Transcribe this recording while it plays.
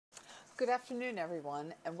Good afternoon,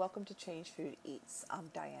 everyone, and welcome to Change Food Eats.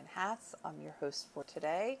 I'm Diane Hatz. I'm your host for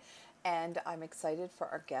today, and I'm excited for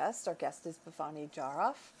our guest. Our guest is Bhavani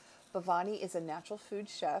Jaroff. Bhavani is a natural food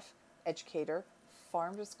chef, educator,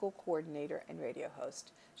 farm to school coordinator, and radio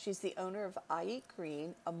host. She's the owner of iEat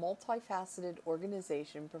Green, a multifaceted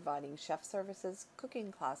organization providing chef services,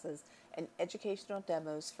 cooking classes, and educational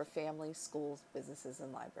demos for families, schools, businesses,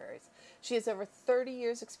 and libraries. She has over 30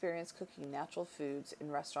 years' experience cooking natural foods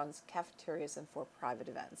in restaurants, cafeterias, and for private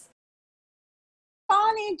events.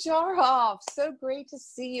 Bonnie Jaroff, so great to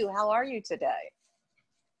see you. How are you today?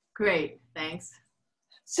 Great, thanks.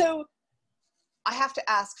 So I have to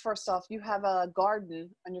ask, first off, you have a garden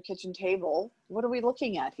on your kitchen table. What are we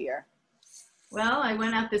looking at here? Well, I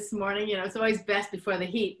went out this morning. It's always best before the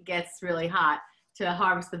heat gets really hot to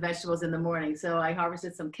harvest the vegetables in the morning. So I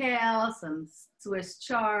harvested some kale, some Swiss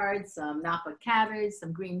chard, some Napa cabbage,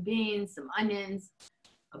 some green beans, some onions,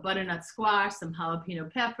 a butternut squash, some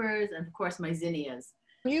jalapeno peppers, and of course my zinnias.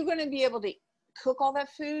 Are you going to be able to cook all that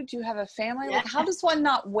food? Do you have a family? Yeah. Like, how does one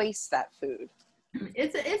not waste that food?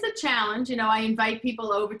 It's a challenge. I invite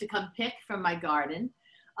people over to come pick from my garden.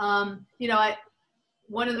 One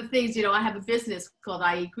of the things, I have a business called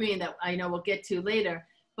iEat Green that I know we'll get to later,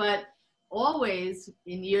 but always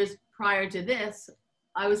in years prior to this,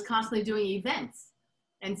 I was constantly doing events.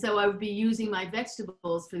 And so I would be using my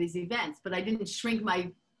vegetables for these events, but I didn't shrink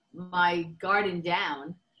my garden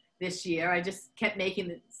down this year. I just kept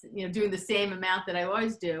making, doing the same amount that I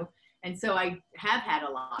always do. And so I have had a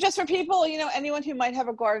lot. Just for people, anyone who might have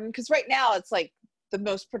a garden, because right now it's like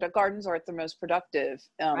gardens are at the most productive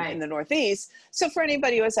Right. in the Northeast. So for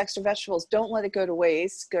anybody who has extra vegetables, don't let it go to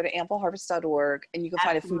waste. Go to ampleharvest.org and you can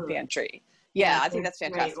find a food pantry. Yeah, I think that's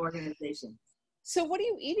fantastic. Great organization. So what are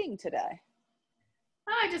you eating today?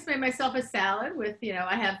 I just made myself a salad with,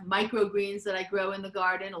 I have microgreens that I grow in the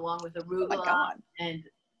garden along with arugula and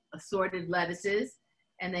assorted lettuces,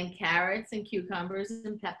 and then carrots and cucumbers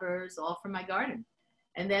and peppers, all from my garden.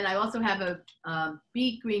 And then I also have a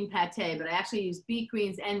beet green pate, but I actually use beet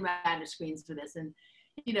greens and radish greens for this. And,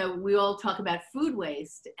 we all talk about food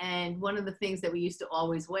waste. And one of the things that we used to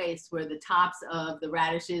always waste were the tops of the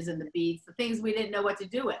radishes and the beets, the things we didn't know what to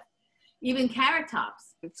do with. Even carrot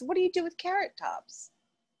tops. So what do you do with carrot tops?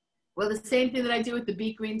 Well, the same thing that I do with the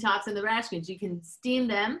beet green tops and the radish greens. You can steam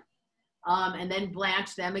them and then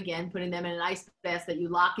blanch them again, putting them in an ice bath that you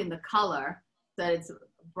lock in the color so that it's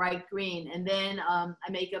bright green. And then I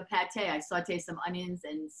make a pate. I saute some onions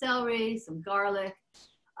and celery, some garlic.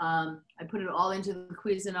 I put it all into the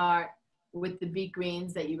Cuisinart with the beet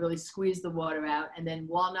greens that you really squeeze the water out, and then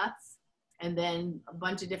walnuts, and then a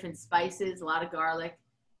bunch of different spices, a lot of garlic.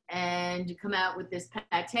 And you come out with this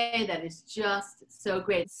pate that is just so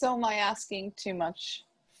great. So am I asking too much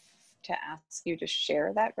to ask you to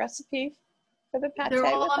share that recipe for the pate? They're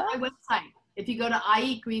all on my website. If you go to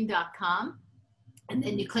ieatgreen.com and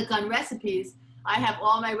then you click on recipes, I have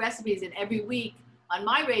all my recipes, and every week on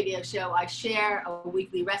my radio show, I share a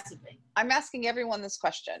weekly recipe. I'm asking everyone this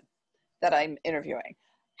question that I'm interviewing.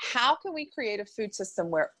 How can we create a food system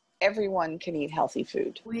where everyone can eat healthy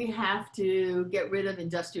food? We have to get rid of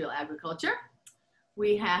industrial agriculture.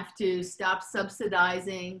 We have to stop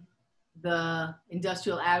subsidizing the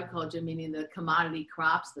industrial agriculture, meaning the commodity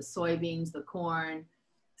crops, the soybeans, the corn.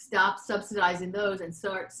 Stop subsidizing those and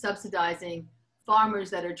start subsidizing farmers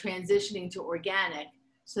that are transitioning to organic,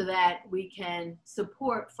 so that we can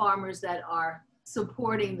support farmers that are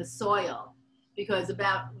supporting the soil, because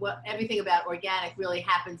everything about organic really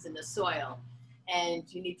happens in the soil. And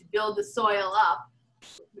you need to build the soil up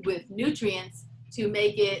with nutrients to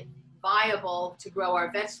make it viable to grow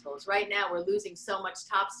our vegetables. Right now, we're losing so much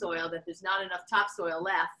topsoil that there's not enough topsoil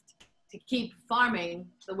left to keep farming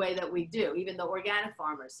the way that we do, even the organic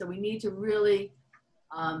farmers. So we need to really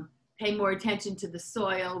pay more attention to the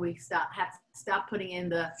soil. We have to stop putting in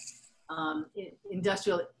the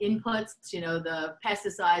industrial inputs, the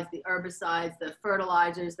pesticides, the herbicides, the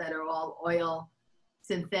fertilizers that are all oil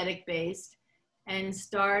synthetic based, and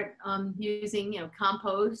start using,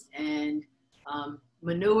 compost and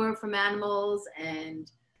manure from animals,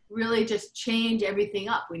 and really just change everything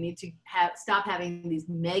up. We need to stop having these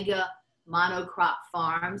mega monocrop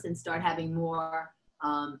farms and start having more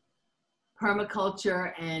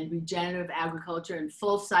permaculture and regenerative agriculture and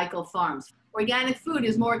full cycle farms. Organic food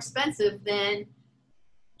is more expensive than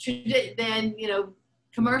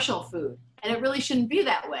commercial food, and it really shouldn't be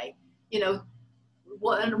that way.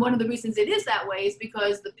 One of the reasons it is that way is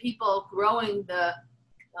because the people growing the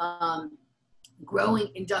growing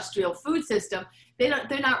industrial food system,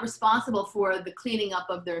 they're not responsible for the cleaning up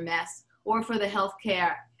of their mess or for the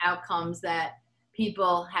healthcare outcomes that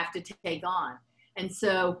people have to take on. And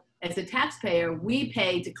so as a taxpayer, we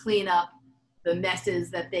pay to clean up the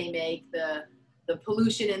messes that they make, the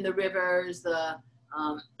pollution in the rivers, the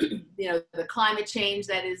the climate change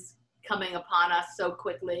that is coming upon us so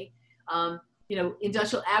quickly.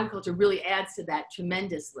 Industrial agriculture really adds to that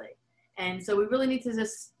tremendously. And so we really need to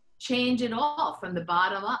just change it all from the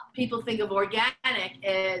bottom up. People think of organic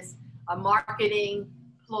as a marketing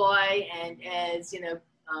ploy and as,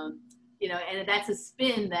 and that's a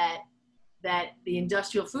spin that the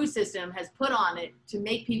industrial food system has put on it to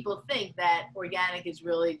make people think that organic is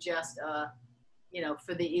really just,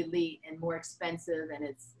 for the elite and more expensive, and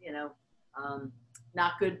it's,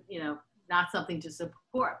 not good, not something to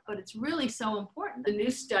support, but it's really so important. The new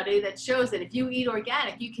study that shows that if you eat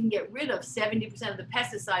organic, you can get rid of 70% of the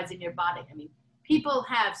pesticides in your body. I mean, people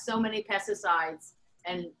have so many pesticides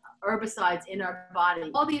and herbicides in our body.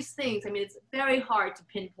 All these things, I mean, it's very hard to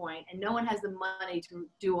pinpoint, and no one has the money to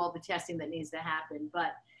do all the testing that needs to happen,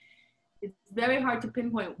 but it's very hard to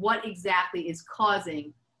pinpoint what exactly is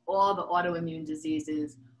causing all the autoimmune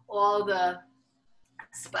diseases, all the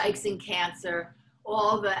spikes in cancer,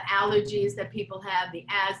 all the allergies that people have, the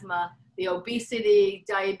asthma, the obesity,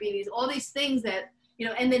 diabetes, all these things that,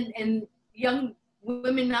 and young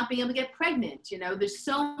women not being able to get pregnant. There's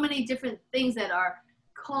so many different things that are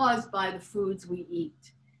caused by the foods we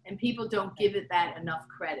eat, and people don't give it that enough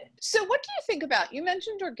credit. So what do you think about, you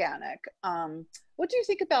mentioned organic, what do you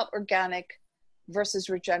think about organic versus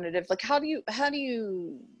regenerative? Like, how do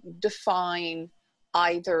you define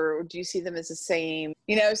either, or do you see them as the same?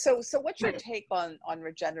 So what's your take on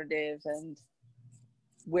regenerative and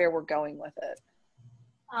where we're going with it?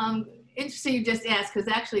 Interesting you just asked, because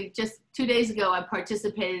actually just 2 days ago I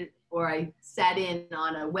participated, or I sat in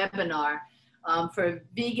on a webinar for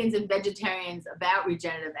vegans and vegetarians about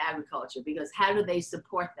regenerative agriculture, because how do they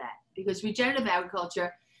support that? Because regenerative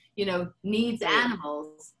agriculture, needs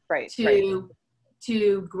animals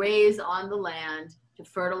to graze on the land, to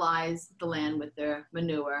fertilize the land with their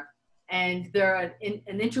manure, and they're an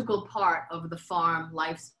integral part of the farm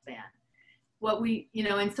lifespan.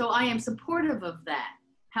 And so I am supportive of that.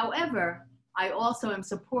 However, I also am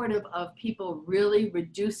supportive of people really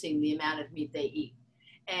reducing the amount of meat they eat.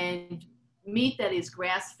 And meat that is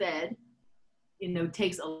grass-fed,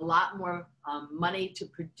 takes a lot more money to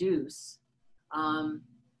produce,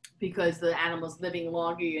 because the animal's living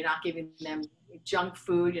longer. You're not giving them junk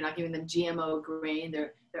food. You're not giving them GMO grain.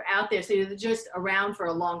 They're out there, so they're just around for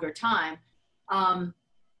a longer time,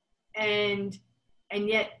 and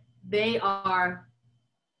yet they are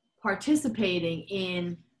participating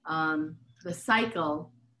in the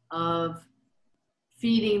cycle of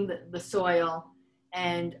feeding the soil.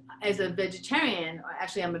 And as a vegetarian, or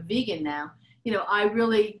actually I'm a vegan now, I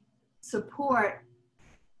really support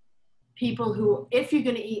people who, if you're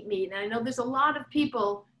going to eat meat, and I know there's a lot of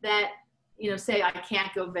people that, say I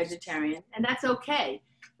can't go vegetarian, and that's okay,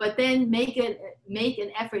 but then make an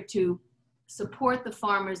effort to support the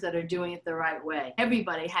farmers that are doing it the right way.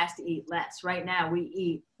 Everybody has to eat less. Right now we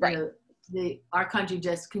eat, our country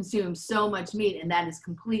just consumes so much meat, and that is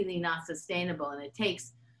completely not sustainable. And it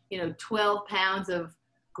takes 12 pounds of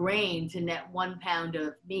grain to net 1 pound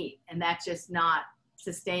of meat. And that's just not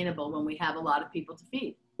sustainable when we have a lot of people to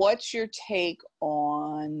feed. What's your take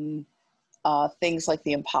on things like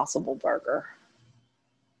the Impossible Burger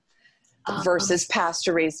versus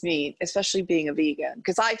pasture-raised meat, especially being a vegan?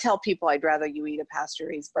 Because I tell people I'd rather you eat a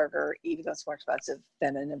pasture-raised burger, even though it's more expensive,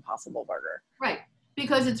 than an Impossible Burger. Right,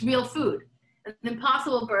 because it's real food. An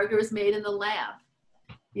Impossible Burger is made in the lab.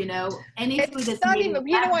 Any food that's not made even, in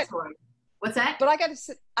the laboratory. What's that? But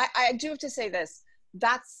I do have to say this.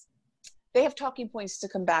 They have talking points to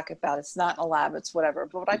come back at that. It's not in a lab, it's whatever.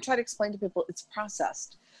 But what I try to explain to people, it's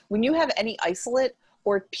processed. When you have any isolate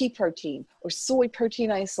or pea protein or soy protein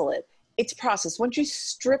isolate, it's processed. Once you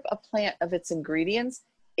strip a plant of its ingredients,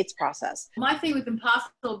 it's processed. My thing with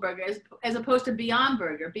Impossible Burger is, as opposed to Beyond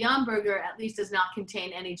Burger at least does not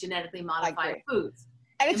contain any genetically modified foods.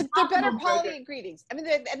 And they're better quality ingredients. I mean,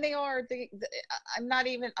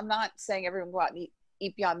 I'm not saying everyone go out and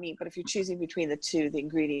eat Beyond Meat, but if you're choosing between the two, the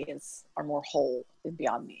ingredients are more whole in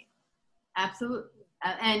Beyond Meat. Absolutely.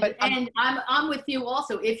 I'm with you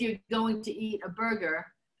also. If you're going to eat a burger,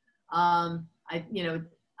 I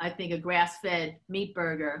think a grass-fed meat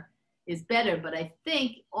burger is better, but I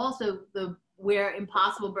think also where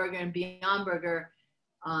Impossible Burger and Beyond Burger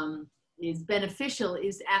is beneficial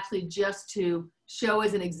is actually just to show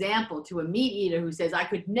as an example to a meat eater who says, I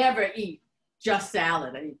could never eat just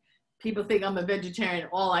salad. I mean, people think I'm a vegetarian,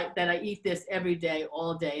 that I eat this every day,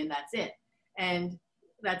 all day, and that's it. And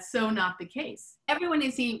that's so not the case. Everyone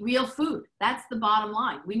needs to eat real food. That's the bottom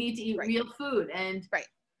line. We need to eat real food. And,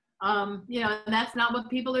 you know, that's not what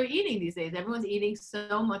people are eating these days. Everyone's eating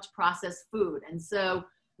so much processed food. And so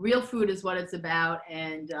real food is what it's about.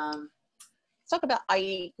 And let's talk about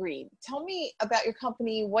iEat Green. Tell me about your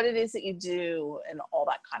company, what it is that you do, and all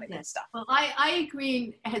that kind of good stuff. Well, iEat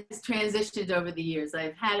Green has transitioned over the years.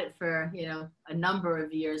 I've had it for, you know, a number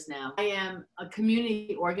of years now. I am a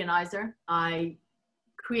community organizer. I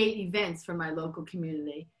create events for my local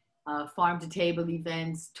community, farm to table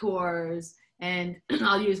events, tours, and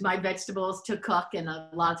I'll use my vegetables to cook. And a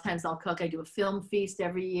lot of times I'll cook. I do a film feast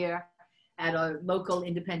every year at a local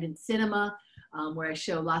independent cinema where I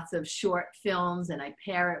show lots of short films and I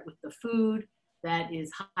pair it with the food that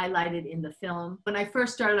is highlighted in the film. When I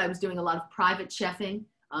first started, I was doing a lot of private chefing,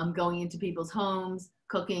 going into people's homes,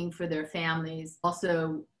 cooking for their families.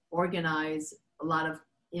 Also organize a lot of,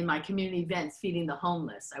 in my community events, feeding the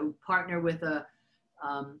homeless. I would partner with a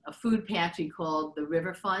food pantry called the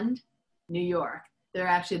River Fund, New York. They're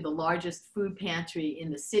actually the largest food pantry in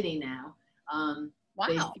the city now.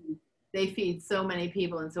 Wow. They feed so many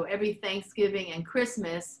people. And so every Thanksgiving and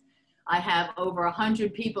Christmas, I have over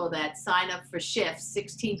 100 people that sign up for shifts,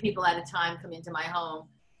 16 people at a time come into my home,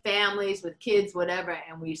 families with kids, whatever,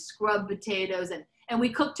 and we scrub potatoes and we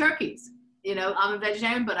cook turkeys. You know, I'm a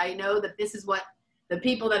vegetarian, but I know that this is what the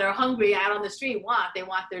people that are hungry out on the street want. They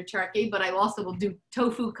want their turkey, but I also will do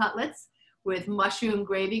tofu cutlets with mushroom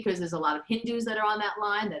gravy because there's a lot of Hindus that are on that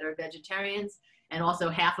line that are vegetarians, and also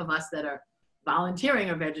half of us that are volunteering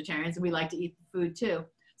are vegetarians, and we like to eat the food too.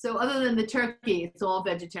 So other than the turkey, it's all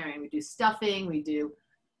vegetarian. We do stuffing, we do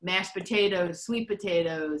mashed potatoes, sweet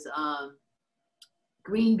potatoes,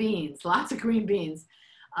 green beans, lots of green beans.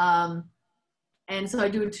 And so I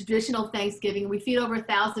do a traditional Thanksgiving. We feed over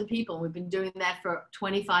 1,000 people. We've been doing that for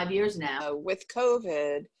 25 years now. With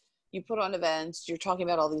COVID, you put on events, you're talking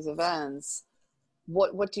about all these events.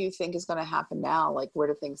 What do you think is going to happen now? Like, where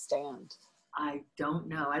do things stand? I don't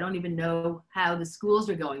know. I don't even know how the schools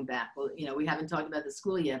are going back. Well, you know, we haven't talked about the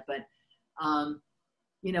school yet, but,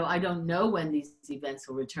 you know, I don't know when these events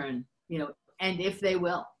will return, you know, and if they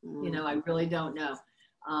will, you know, I really don't know.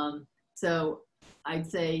 So I'd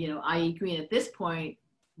say, you know, iEat Green at this point,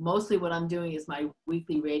 mostly what I'm doing is my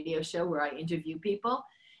weekly radio show where I interview people,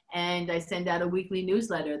 and I send out a weekly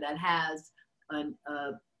newsletter that has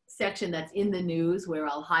a section that's in the news where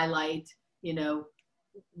I'll highlight, you know,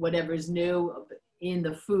 whatever's new in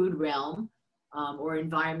the food realm or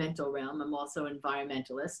environmental realm. I'm also an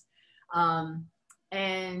environmentalist.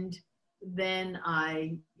 And then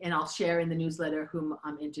I'll share in the newsletter whom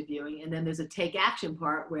I'm interviewing. And then there's a take action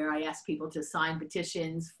part where I ask people to sign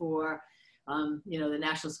petitions for, you know, the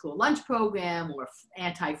National School Lunch Program or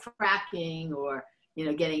anti-fracking or, you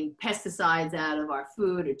know, getting pesticides out of our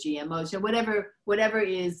food or GMOs, or whatever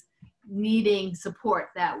is needing support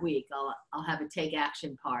that week. I'll have a take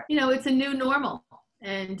action part. You know, it's a new normal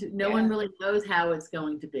and no one really knows how it's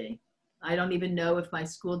going to be. I don't even know if my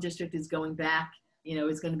school district is going back, you know,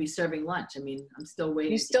 is going to be serving lunch. I mean, I'm still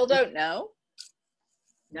waiting. You still don't know?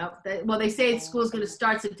 No. Well, they say school's going to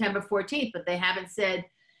start September 14th, but they haven't said,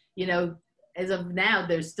 you know, as of now,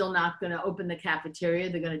 they're still not going to open the cafeteria.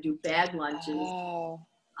 They're going to do bag lunches.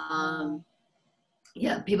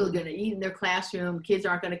 Yeah, people are going to eat in their classroom. Kids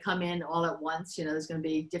aren't going to come in all at once. You know, there's going to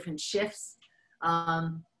be different shifts.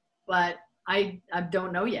 But I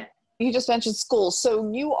don't know yet. You just mentioned schools. So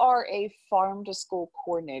you are a farm to school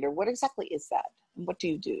coordinator. What exactly is that? What do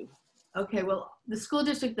you do? Okay, well, the school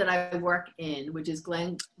district that I work in, which is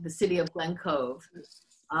the city of Glen Cove,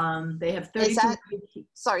 they have 3,200.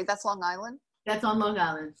 Sorry, that's Long Island? That's on Long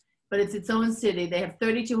Island, but it's its own city. They have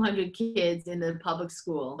 3,200 kids in the public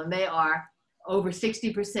school, and they are over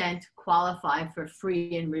 60% qualified for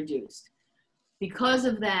free and reduced. Because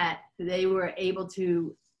of that, they were able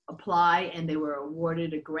to apply and they were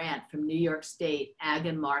awarded a grant from New York State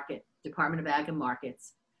Department of Ag and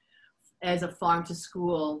Markets as a farm to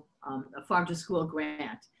school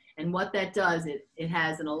grant. And what that does, it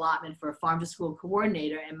has an allotment for a farm to school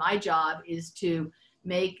coordinator. And my job is to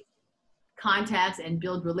make contacts and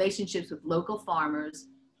build relationships with local farmers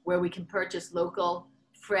where we can purchase local,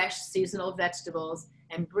 fresh, seasonal vegetables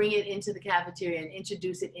and bring it into the cafeteria and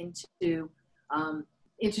introduce it to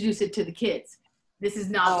the kids. This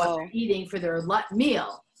is not what they're eating for their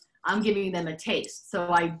meal. I'm giving them a taste.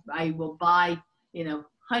 So I will buy, you know,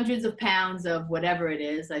 hundreds of pounds of whatever it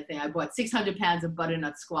is. I think I bought 600 pounds of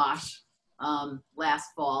butternut squash last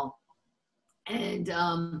fall. And,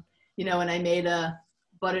 you know, and I made a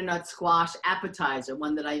butternut squash appetizer,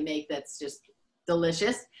 one that I make that's just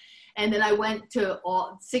delicious. And then I went to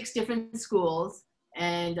 6 different schools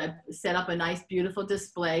And I set up a nice, beautiful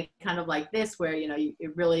display, kind of like this, where, you know,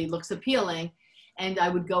 it really looks appealing. And I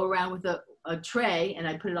would go around with a tray, and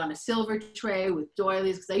I put it on a silver tray with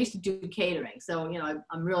doilies, because I used to do catering. So, you know,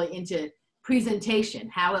 I'm really into presentation,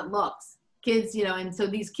 how it looks. Kids, you know, and so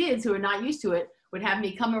these kids who are not used to it would have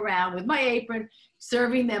me come around with my apron,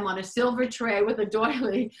 serving them on a silver tray with a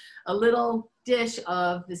doily, a little dish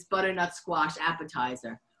of this butternut squash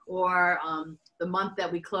appetizer. Or the month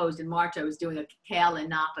that we closed in March, I was doing a kale and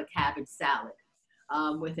napa cabbage salad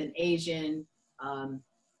with an Asian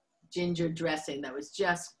ginger dressing that was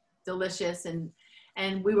just delicious.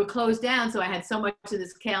 And we were closed down, so I had so much of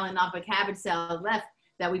this kale and napa cabbage salad left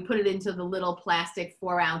that we put it into the little plastic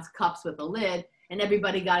 4-ounce cups with a lid, and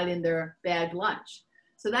everybody got it in their bag lunch.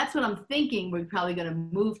 So that's what I'm thinking we're probably going to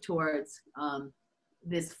move towards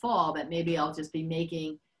this fall, that maybe I'll just be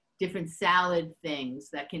making different salad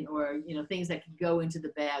things that can, or, you know, things that can go into the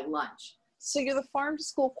bag lunch. So you're the farm to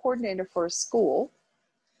school coordinator for a school.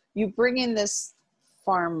 You bring in this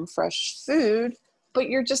farm fresh food, but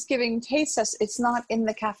you're just giving taste tests. It's not in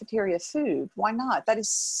the cafeteria food. Why not? That is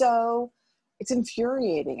so, it's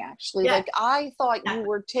infuriating, actually. Yeah. Like, I thought you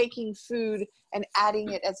were taking food and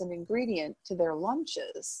adding it as an ingredient to their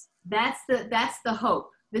lunches. That's the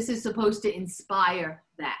hope. This is supposed to inspire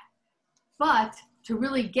that. But to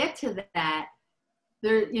really get to that,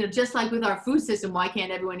 there, you know, just like with our food system, why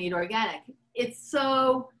can't everyone eat organic? It's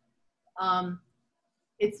so,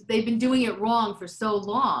 they've been doing it wrong for so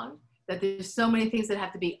long that there's so many things that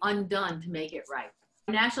have to be undone to make it right.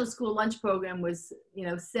 The National School Lunch Program was, you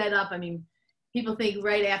know, set up, I mean, people think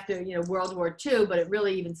right after, you know, World War II, but it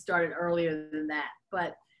really even started earlier than that.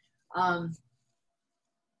 But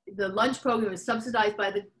the lunch program is subsidized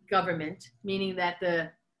by the government, meaning that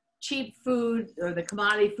the cheap food or the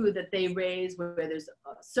commodity food that they raise where there's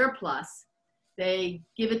a surplus, they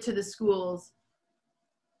give it to the schools,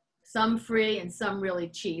 some free and some really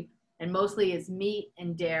cheap, and mostly it's meat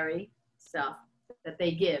and dairy stuff that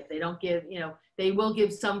they give. They don't give, you know, they will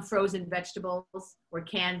give some frozen vegetables or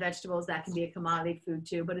canned vegetables. That can be a commodity food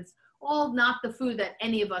too, but it's all not the food that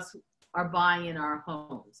any of us are buying in our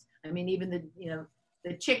homes. I mean, even the, you know,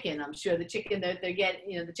 the chicken, I'm sure the chicken that they're getting,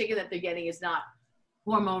 you know, the chicken that they're getting is not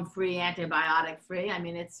hormone-free, antibiotic-free. I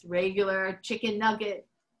mean, it's regular chicken nugget,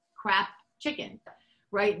 crap chicken.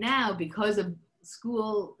 Right now, because of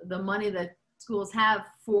school, the money that schools have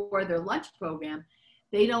for their lunch program,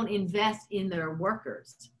 they don't invest in their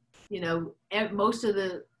workers. You know, most of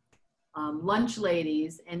the lunch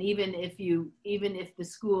ladies, and even if the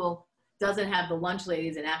school doesn't have the lunch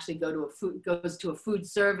ladies and actually goes to a food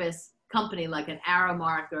service company like an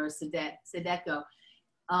Aramark or Sedeco,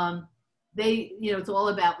 they, you know, it's all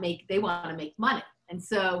about they want to make money. And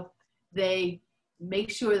so they make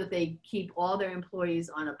sure that they keep all their employees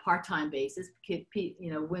on a part-time basis.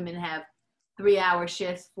 You know, women have 3-hour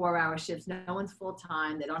shifts, 4-hour shifts. No one's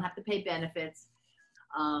full-time. They don't have to pay benefits.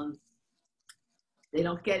 They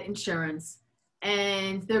don't get insurance,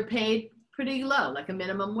 and they're paid pretty low, like a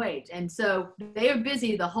minimum wage. And so they are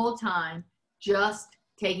busy the whole time just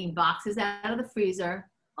taking boxes out of the freezer,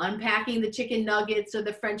 unpacking the chicken nuggets or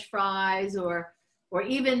the French fries, or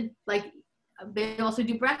even like they also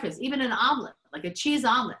do breakfast. Even an omelet, like a cheese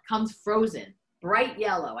omelet, comes frozen, bright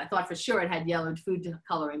yellow. I thought for sure it had yellowed food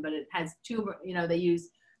coloring, but it has turmeric. You know, they use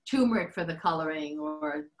turmeric for the coloring,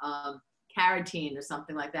 or carotene or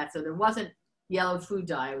something like that. So there wasn't yellowed food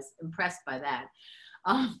dye. I was impressed by that.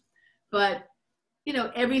 But you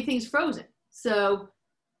know, everything's frozen. So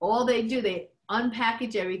all they do, they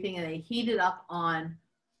unpackage everything and they heat it up on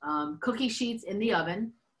cookie sheets in the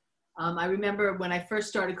oven. I remember when I first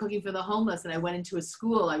started cooking for the homeless and I went into a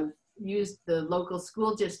school, I used the local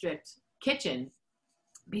school district kitchen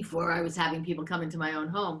before I was having people come into my own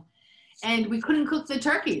home. And we couldn't cook the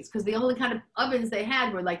turkeys because the only kind of ovens they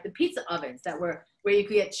had were like the pizza ovens that were where you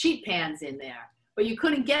could get sheet pans in there. But you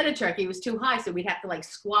couldn't get a turkey, it was too high, so we'd have to like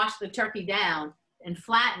squash the turkey down and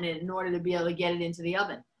flatten it in order to be able to get it into the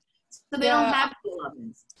oven. So they don't have full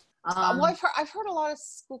ovens. Well, I've heard a lot of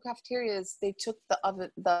school cafeterias, they took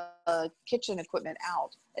the kitchen equipment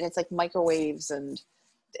out, and it's like microwaves, and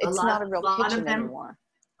it's not a real kitchen anymore.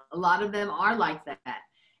 A lot of them are like that.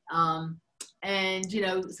 And, you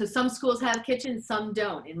know, so some schools have kitchens, some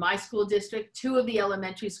don't. In my school district, 2 of the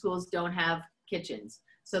elementary schools don't have kitchens.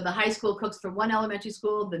 So the high school cooks for one elementary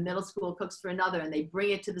school, the middle school cooks for another, and they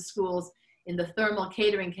bring it to the schools in the thermal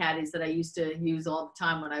catering caddies that I used to use all the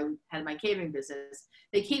time when I had my catering business.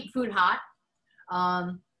 They keep food hot,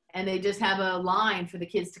 and they just have a line for the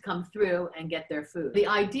kids to come through and get their food. The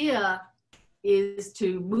idea is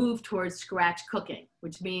to move towards scratch cooking,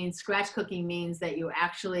 which means scratch cooking means that you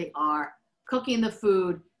actually are cooking the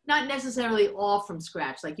food, not necessarily all from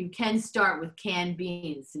scratch. Like you can start with canned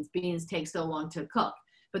beans since beans take so long to cook.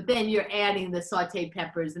 But then you're adding the sauteed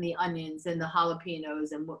peppers and the onions and the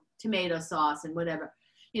jalapenos and tomato sauce and whatever,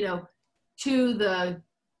 you know, to the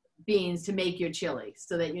beans to make your chili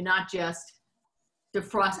so that you're not just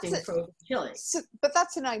defrosting frozen chili. So, but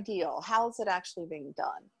that's an ideal. How is it actually being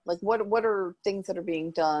done? Like what are things that are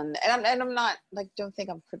being done? And I'm not like, don't think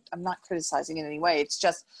I'm not criticizing in any way. It's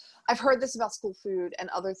just, I've heard this about school food and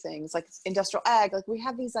other things like industrial ag, like we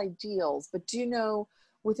have these ideals, but do you know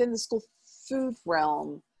within the school food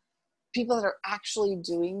realm, people that are actually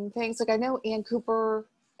doing things? Like I know Ann Cooper,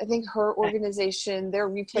 I think her organization, they're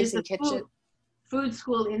replacing kitchen. Food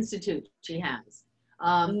School Institute she has.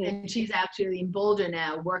 And she's actually in Boulder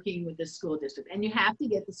now working with the school district. And you have to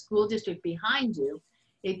get the school district behind you.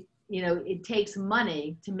 It takes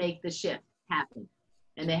money to make the shift happen.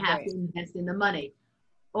 And they have to invest in the money.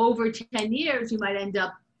 Over 10 years, you might end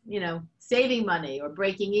up, saving money or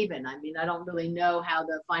breaking even. I mean, I don't really know how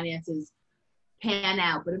the finances pan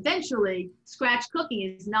out, but eventually scratch cooking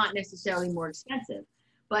is not necessarily more expensive.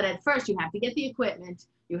 But at first you have to get the equipment.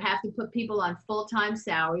 You have to put people on full-time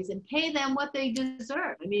salaries and pay them what they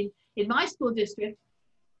deserve. I mean, in my school district,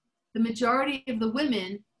 the majority of the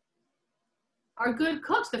women are good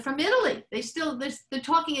cooks. They're from Italy. They're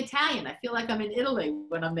talking Italian. I feel like I'm in Italy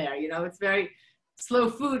when I'm there. It's very slow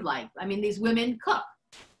food like. I mean, these women cook,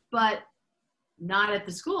 but not at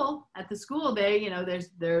the school. At the school,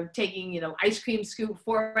 they're taking, ice cream scoop,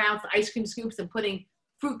 4-ounce ice cream scoops and putting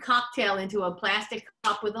fruit cocktail into a plastic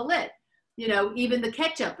cup with a lid. Even the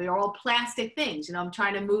ketchup, they're all plastic things. I'm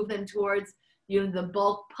trying to move them towards, the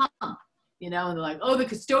bulk pump, and they're like, oh, the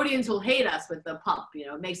custodians will hate us with the pump,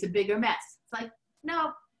 it makes a bigger mess. It's like,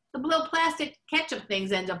 no, the little plastic ketchup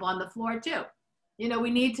things end up on the floor too. We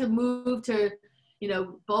need to move to,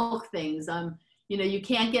 bulk things. You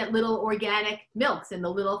can't get little organic milks in the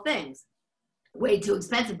little things. Way too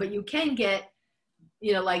expensive, but you can get,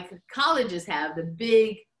 like colleges have the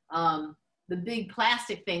big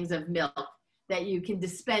plastic things of milk that you can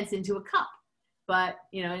dispense into a cup. But,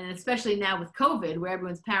 and especially now with COVID, where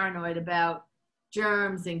everyone's paranoid about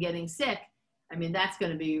germs and getting sick, I mean, that's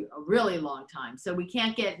going to be a really long time. So we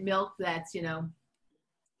can't get milk that's,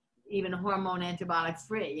 even hormone antibiotic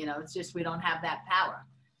free. It's just, we don't have that power.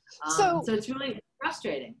 So it's really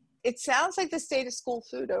frustrating. It sounds like the state of school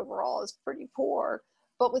food overall is pretty poor.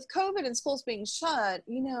 But with COVID and schools being shut,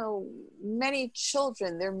 many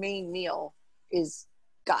children, their main meal is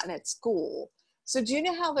gotten at school. So do you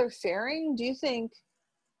know how they're faring? Do you think,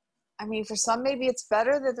 for some, maybe it's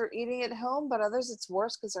better that they're eating at home, but others it's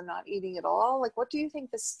worse because they're not eating at all? Like, what do you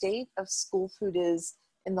think the state of school food is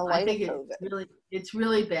in the light of COVID? It's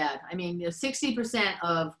really bad. 60%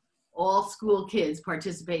 of all school kids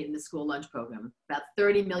participate in the school lunch program. About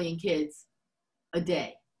 30 million kids a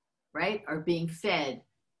day, right, are being fed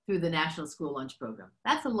through the National School Lunch Program.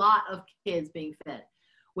 That's a lot of kids being fed.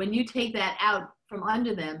 When you take that out from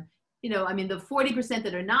under them, the 40%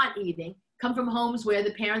 that are not eating come from homes where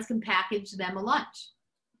the parents can package them a lunch.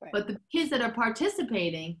 Right. But the kids that are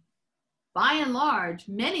participating, by and large,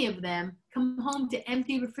 many of them come home to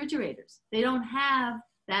empty refrigerators. They don't have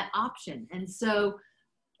that option. And so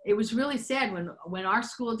it was really sad when our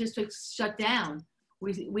school districts shut down,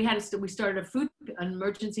 we started an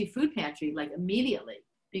emergency food pantry like immediately,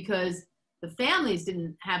 because the families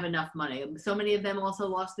didn't have enough money. So many of them also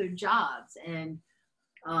lost their jobs. And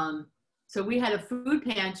so we had a food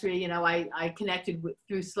pantry. I connected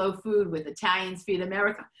through Slow Food with Italians Feed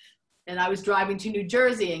America. And I was driving to New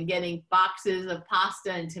Jersey and getting boxes of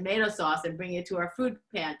pasta and tomato sauce and bringing it to our food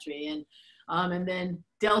pantry. And then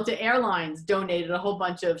Delta Airlines donated a whole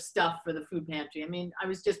bunch of stuff for the food pantry. I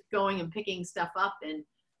was just going and picking stuff up, and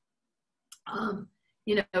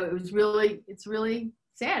it's really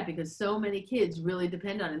sad because so many kids really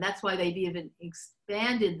depend on it. And that's why they've even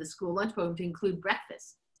expanded the school lunch program to include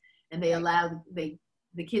breakfast. And they allow the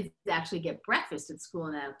kids to actually get breakfast at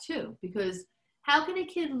school now too, because how can a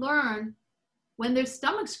kid learn when their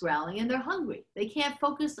stomach's growling and they're hungry? They can't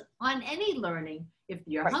focus on any learning if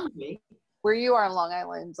you're hungry. Where you are in Long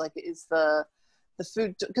Island, like, is the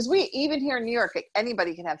food, because we, even here in New York,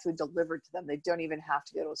 anybody can have food delivered to them. They don't even have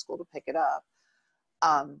to go to a school to pick it up.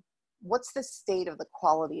 What's the state of the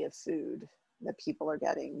quality of food that people are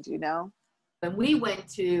getting? Do you know? When we went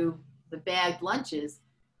to the bagged lunches,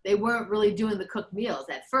 they weren't really doing the cooked meals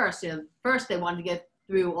at first. First they wanted to get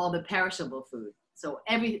through all the perishable food. So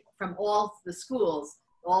from all the schools,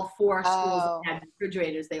 all 4 schools that had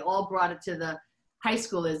refrigerators, they all brought it to the high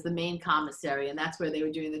school as the main commissary, and that's where they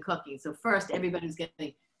were doing the cooking. So first everybody was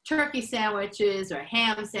getting turkey sandwiches or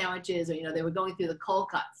ham sandwiches, or, you know, they were going through the cold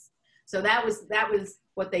cuts. So that was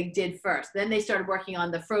what they did first. Then they started working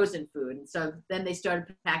on the frozen food. And so then they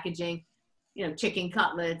started packaging, you know, chicken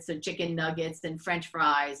cutlets and chicken nuggets and French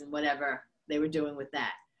fries and whatever they were doing with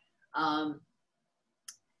that.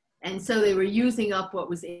 And so they were using up what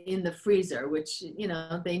was in the freezer, which, you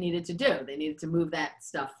know, they needed to do. They needed to move that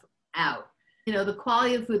stuff out. You know, the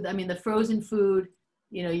quality of food, I mean, the frozen food,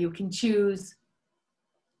 you know, you can choose,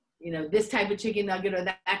 you know, this type of chicken nugget or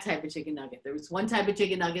that type of chicken nugget. There was one type of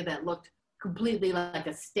chicken nugget that looked completely like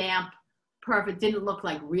a stamp, perfect, didn't look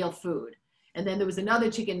like real food. And then there was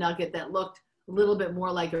another chicken nugget that looked a little bit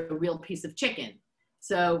more like a real piece of chicken.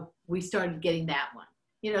 So we started getting that one.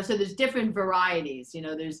 You know, so there's different varieties. You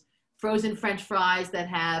know, there's frozen French fries that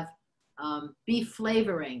have beef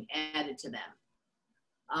flavoring added to them.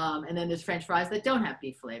 And then there's French fries that don't have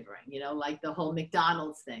beef flavoring, you know, like the whole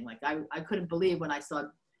McDonald's thing. Like I couldn't believe when I saw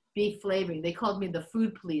beef flavoring. They called me the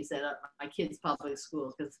food police at my kids' public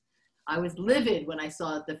schools because I was livid when I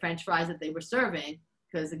saw the French fries that they were serving,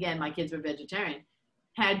 because again, my kids were vegetarian,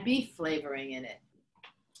 had beef flavoring in it.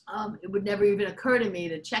 It would never even occur to me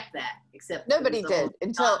to check that, except nobody did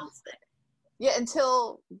until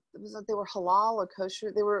it was like they were halal or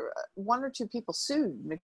kosher. There were one or two people sued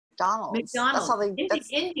McDonald's. That's how they.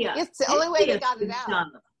 India. It's the only way they got it out.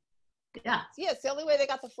 Yeah. Yeah, it's the only way they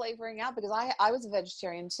got the flavoring out, because I was a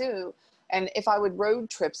vegetarian too. And if I would road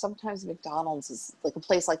trip, sometimes McDonald's is like a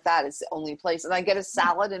place like that is the only place. And I get a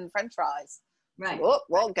salad and French fries. Right. Oh,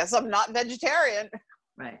 well, guess I'm not vegetarian.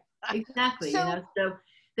 Right. Exactly. So, you know, so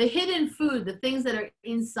the hidden food, the things that are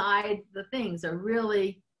inside the things are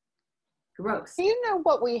really gross. Do you know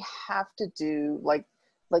what we have to do? Like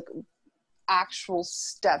actual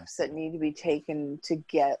steps that need to be taken to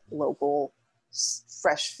get local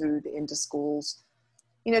fresh food into schools?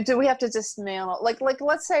 You know, do we have to dismantle, like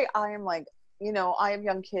let's say I am like, you know, I have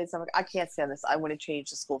young kids. I'm like, I can't stand this. I want to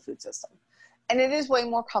change the school food system. And it is way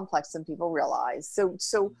more complex than people realize.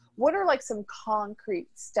 So what are like some concrete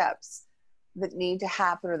steps that need to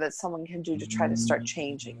happen or that someone can do to try to start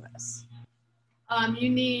changing this? You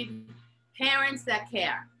need parents that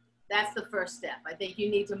care. That's the first step. I think you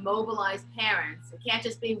need to mobilize parents. It can't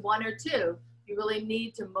just be one or two. You really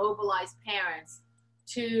need to mobilize parents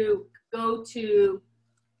to go to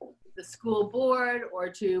the school board or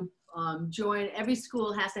to join. Every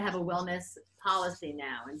school has to have a wellness policy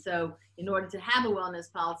now. And so in order to have a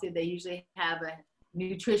wellness policy, they usually have a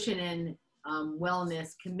nutrition and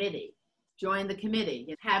wellness committee. Join the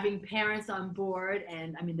committee. Having parents on board,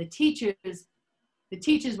 and I mean the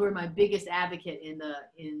teachers were my biggest advocate in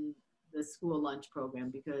the school lunch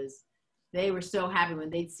program, because they were so happy when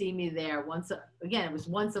they'd see me there it was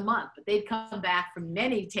once a month, but they'd come back for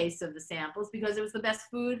many tastes of the samples because it was the best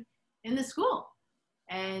food in the school.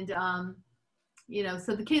 And, you know,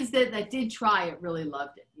 so the kids that did try it really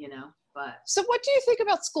loved it, you know, but. So what do you think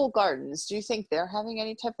about school gardens? Do you think they're having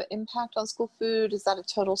any type of impact on school food? Is that a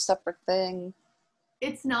total separate thing?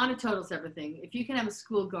 It's not a total separate thing. If you can have a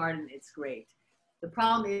school garden, it's great. The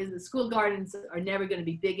problem is the school gardens are never going to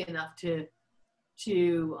be big enough to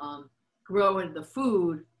grow the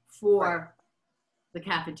food for the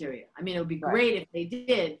cafeteria. I mean, it would be great if they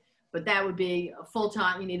did, but that would be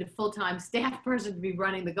you need a full-time staff person to be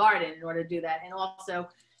running the garden in order to do that. And also,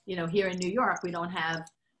 you know, here in New York, we don't have,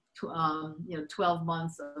 12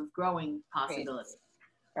 months of growing possibility.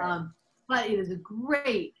 Right. But it is a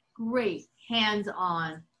great, great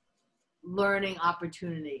hands-on learning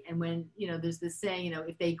opportunity. And when, you know, there's this saying, you know,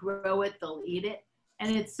 if they grow it, they'll eat it.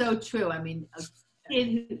 And it's so true. I mean, a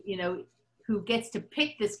kid who gets to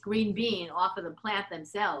pick this green bean off of the plant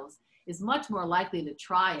themselves is much more likely to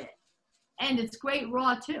try it. And it's great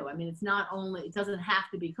raw too. I mean, it doesn't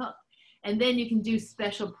have to be cooked. And then you can do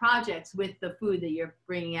special projects with the food that you're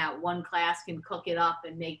bringing out. One class can cook it up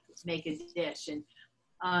and make a dish. And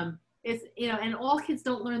it's, you know, and all kids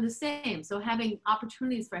don't learn the same. So having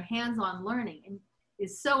opportunities for hands-on learning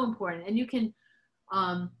is so important. And you can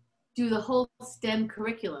do the whole STEM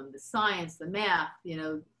curriculum, the science, the math, you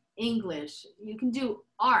know, English. You can do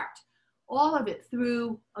art, all of it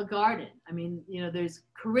through a garden. I mean, you know, there's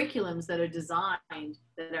curriculums that are designed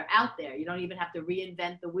that are out there. You don't even have to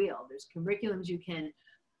reinvent the wheel. There's curriculums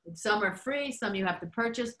some are free, some you have to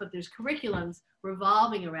purchase, but there's curriculums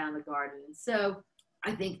revolving around the garden. And so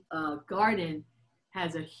I think a garden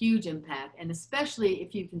has a huge impact, and especially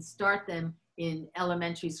if you can start them in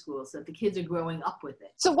elementary school so that the kids are growing up with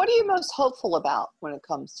it. So what are you most hopeful about when it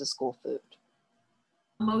comes to school food?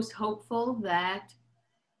 I'm most hopeful that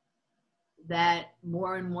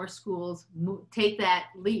more and more schools take that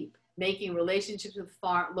leap. making relationships with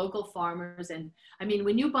local farmers. And I mean,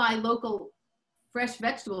 when you buy local fresh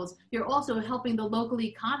vegetables, you're also helping the local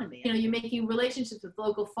economy. You know, you're making relationships with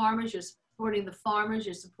local farmers, you're supporting the farmers,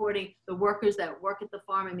 you're supporting the workers that work at the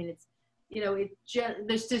farm. I mean, it's, you know,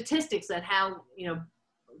 there's statistics that how, you know,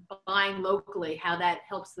 buying locally, how that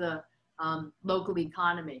helps the local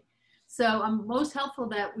economy. So I'm most helpful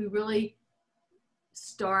that we really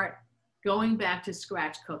start going back to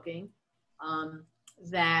scratch cooking,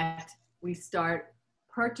 that we start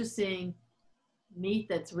purchasing meat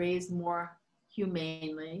that's raised more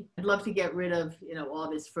humanely. I'd love to get rid of, you know, all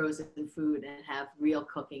this frozen food and have real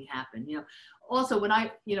cooking happen. You know, also when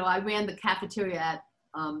I ran the cafeteria at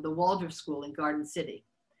the Waldorf School in Garden City.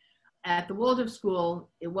 At the Waldorf School,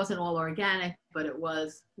 it wasn't all organic, but it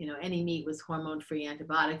was, you know, any meat was hormone-free,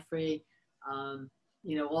 antibiotic-free.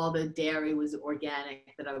 You know, all the dairy was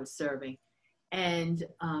organic that I was serving.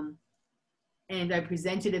 And I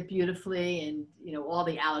presented it beautifully, and, you know, all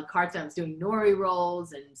the a la carte. I was doing nori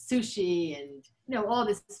rolls and sushi and, you know, all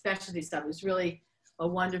this specialty stuff. It was really a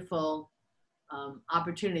wonderful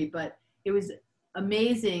opportunity, but it was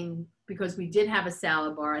amazing because we did have a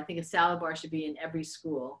salad bar. I think a salad bar should be in every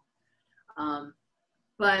school.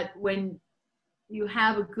 But when you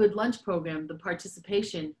have a good lunch program, the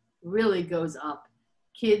participation really goes up.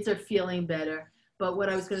 Kids are feeling better. But what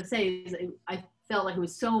I was going to say is I felt like it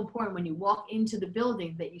was so important when you walk into the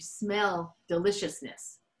building that you smell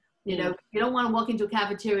deliciousness. You know, you don't want to walk into a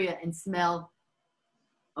cafeteria and smell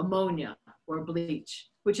ammonia or bleach,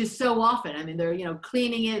 which is so often. I mean, they're, you know,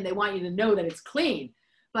 cleaning it and they want you to know that it's clean.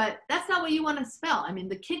 But that's not what you want to smell. I mean,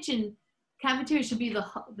 the cafeteria should be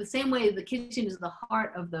the same way the kitchen is the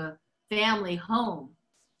heart of the family home.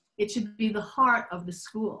 It should be the heart of the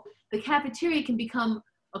school. The cafeteria can become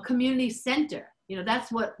a community center. You know,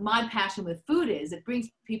 that's what my passion with food is. It brings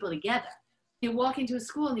people together. You walk into a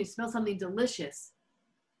school and you smell something delicious.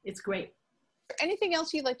 It's great. Anything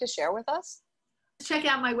else you'd like to share with us? Check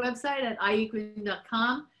out my website at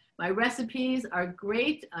iEat.com. My recipes are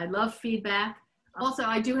great. I love feedback. Also,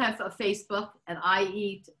 I do have a Facebook at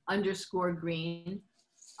iEat_green.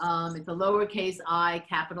 It's a lowercase I,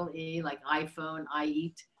 capital E, like iPhone,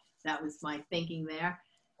 iEat. That was my thinking there.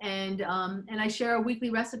 And I share a weekly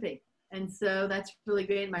recipe. And so that's really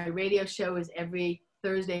great. My radio show is every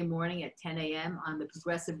Thursday morning at 10 a.m. on the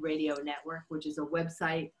Progressive Radio Network, which is a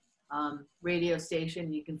website radio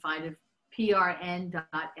station. You can find it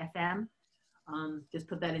prn.fm. Just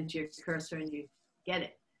put that into your cursor and you get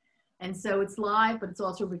it. And so it's live, but it's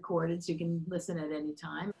also recorded, so you can listen at any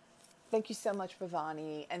time. Thank you so much,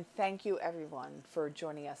 Bhavani, and thank you everyone for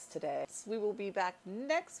joining us today. We will be back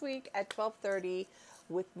next week at 12:30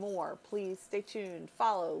 with more. Please stay tuned,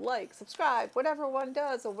 follow, like, subscribe, whatever one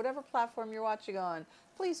does, or whatever platform you're watching on.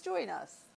 Please join us.